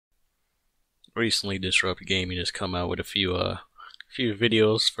Recently, Disrupt Gaming has come out with a few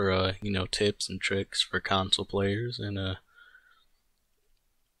videos for tips and tricks for console players, and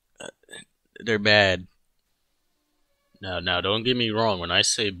they're bad. Now, don't get me wrong. When I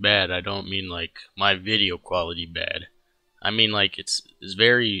say bad, I don't mean like my video quality bad. I mean like it's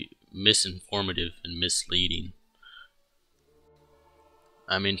very misinformative and misleading.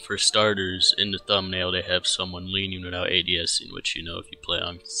 I mean, for starters, in the thumbnail they have someone leaning without ADSing, which if you play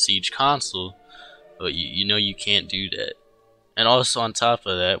on Siege console, but you know you can't do that. And also on top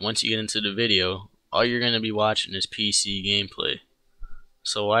of that, once you get into the video, all you're going to be watching is PC gameplay.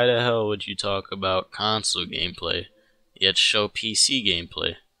 So why the hell would you talk about console gameplay, yet show PC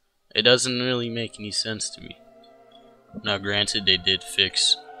gameplay? It doesn't really make any sense to me. Now granted, they did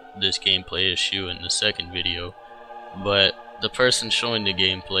fix this gameplay issue in the second video, but the person showing the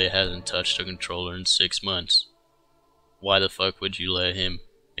gameplay hasn't touched a controller in 6 months. Why the fuck would you let him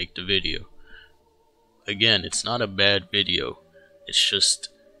make the video? Again, it's not a bad video. It's just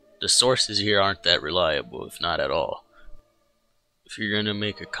the sources here aren't that reliable, if not at all. If you're gonna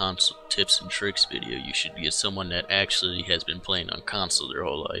make a console tips and tricks video, you should get someone that actually has been playing on console their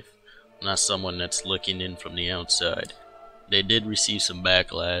whole life, not someone that's looking in from the outside. They did receive some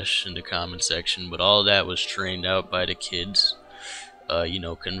backlash in the comment section, but all that was trained out by the kids,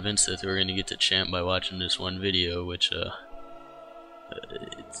 convinced that they were gonna get to champ by watching this one video, which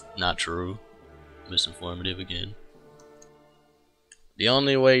it's not true. Misinformative again. The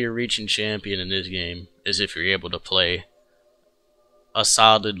only way you're reaching champion in this game is if you're able to play a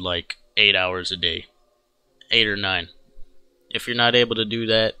solid 8 hours a day, 8 or 9. If you're not able to do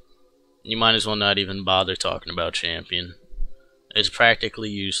that, you might as well not even bother talking about champion. It's practically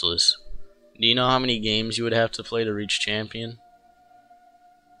useless. Do you know how many games you would have to play to reach champion?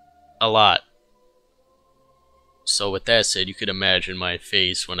 A lot. So with that said, you could imagine my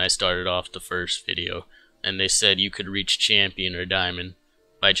face when I started off the first video and they said you could reach champion or diamond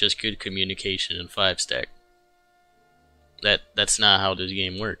by just good communication and 5-stack. That's not how this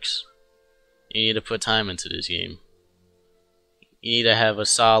game works. You need to put time into this game. You need to have a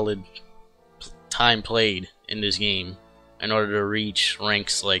solid time played in this game in order to reach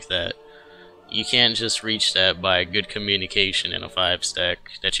ranks like that. You can't just reach that by good communication and a 5-stack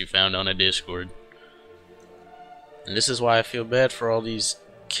that you found on a Discord. And this is why I feel bad for all these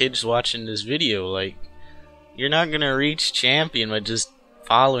kids watching this video. You're not gonna reach champion by just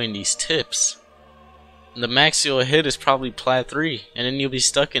following these tips. The max you'll hit is probably Plat 3, and then you'll be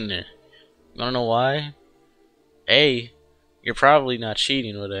stuck in there. You wanna know why? A, you're probably not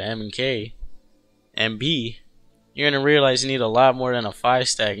cheating with a M&K. And B, you're gonna realize you need a lot more than a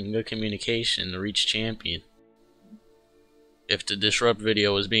 5-stack and good communication to reach champion. If the Disrupt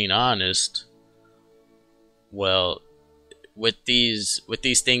video was being honest, well, with these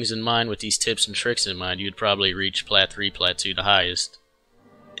things in mind, with these tips and tricks in mind, you'd probably reach Plat 3, Plat 2 the highest.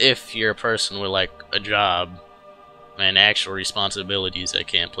 If you're a person with a job and actual responsibilities that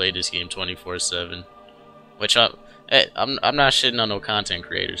can't play this game 24/7, which I'm not shitting on no content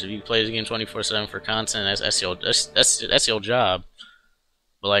creators. If you play this game 24/7 for content, that's your job.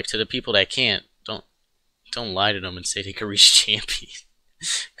 But to the people that can't, don't lie to them and say they can reach champion.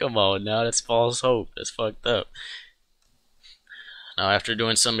 Come on now, that's false hope. That's fucked up. Now, after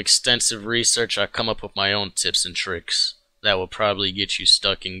doing some extensive research, I come up with my own tips and tricks that will probably get you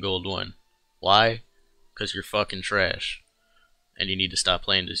stuck in Gold 1. Why? Because you're fucking trash. And you need to stop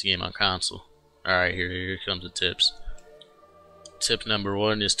playing this game on console. Alright, here comes the tips. Tip number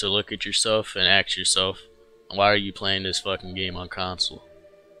 1 is to look at yourself and ask yourself, why are you playing this fucking game on console?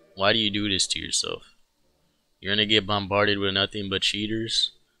 Why do you do this to yourself? You're gonna get bombarded with nothing but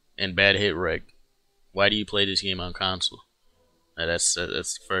cheaters and bad hit reg. Why do you play this game on console? Now that's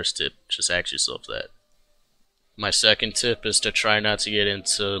the first tip. Just ask yourself that. My second tip is to try not to get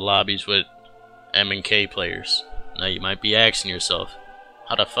into lobbies with M&K players. Now you might be asking yourself,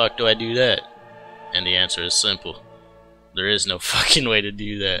 how the fuck do I do that? And the answer is simple. There is no fucking way to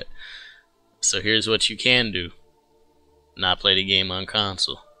do that. So here's what you can do. Not play the game on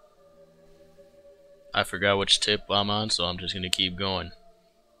console. I forgot which tip I'm on, so I'm just gonna keep going.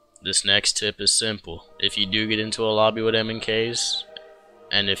 This next tip is simple. If you do get into a lobby with M&Ks,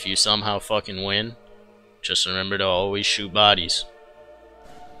 and if you somehow fucking win, just remember to always shoot bodies.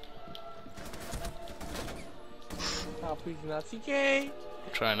 Oh, please not CK.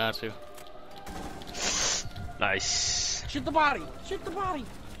 Try not to. Nice. Shoot the body. Shoot the body.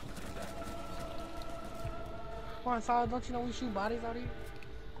 Come on, Solid. Don't you know we shoot bodies out here?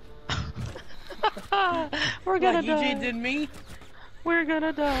 We're gonna EJ die. did me. We're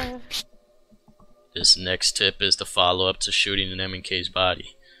gonna die. This next tip is the follow-up to shooting an M&K's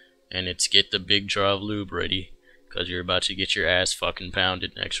body. and it's get the big jar of lube ready, because you're about to get your ass fucking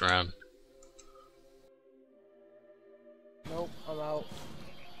pounded next round. Nope, I'm out.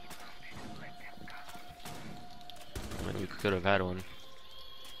 I mean, we could have had one.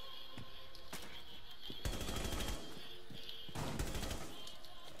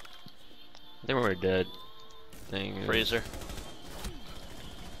 I think we're dead. Thing. Fraser.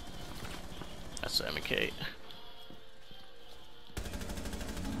 That's MK.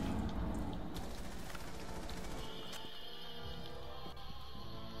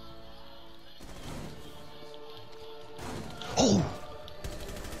 Oh!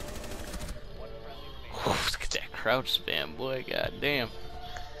 Look at that crouch spam, boy. God damn.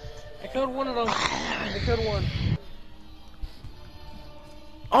 I killed one of them. I killed one.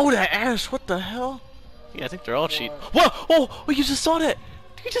 Oh, that ass! What the hell? Yeah, I think they're all cheat. Whoa! Oh, you just saw that!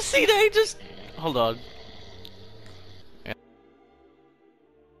 Did you just see that? He just. Hold on.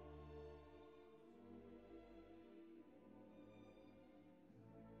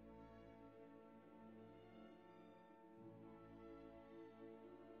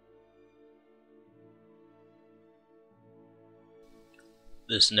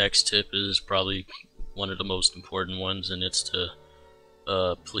 This next tip is probably one of the most important ones, and it's to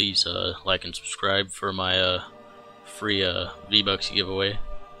please like and subscribe for my free V-Bucks giveaway.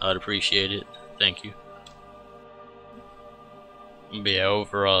 I'd appreciate it. Thank you. But yeah,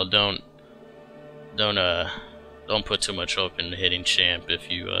 overall, don't put too much hope in hitting champ if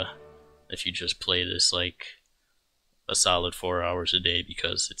you just play this like a solid 4 hours a day,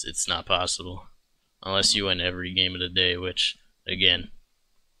 because it's not possible unless you win every game of the day, which again,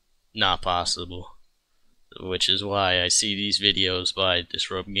 not possible. Which is why I see these videos by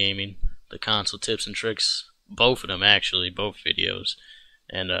Disrupt Gaming, the console tips and tricks, both of them actually, both videos,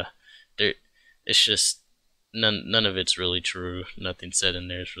 and it's just none of it's really true. Nothing said in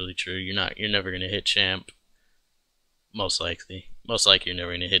there is really true. You're never gonna hit champ. Most likely you're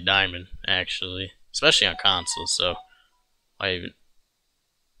never gonna hit diamond, actually, especially on console. So why even?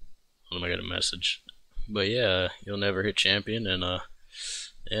 Hold on, I got a message. But yeah, you'll never hit champion, and yeah,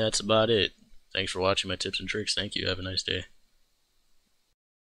 that's about it. Thanks for watching my tips and tricks. Thank you. Have a nice day.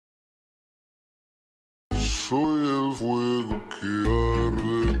 Soy el fuego que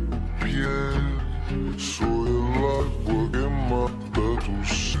arde en tu piel, soy el agua que mata tu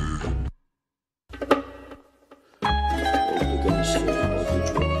sed.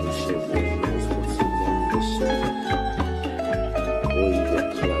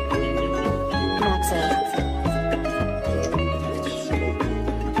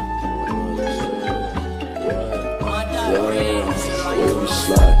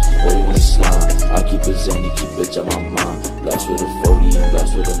 I keep it zany, keep it on my mind. Blast with a 40 and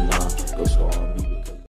blast with a 9. Go score on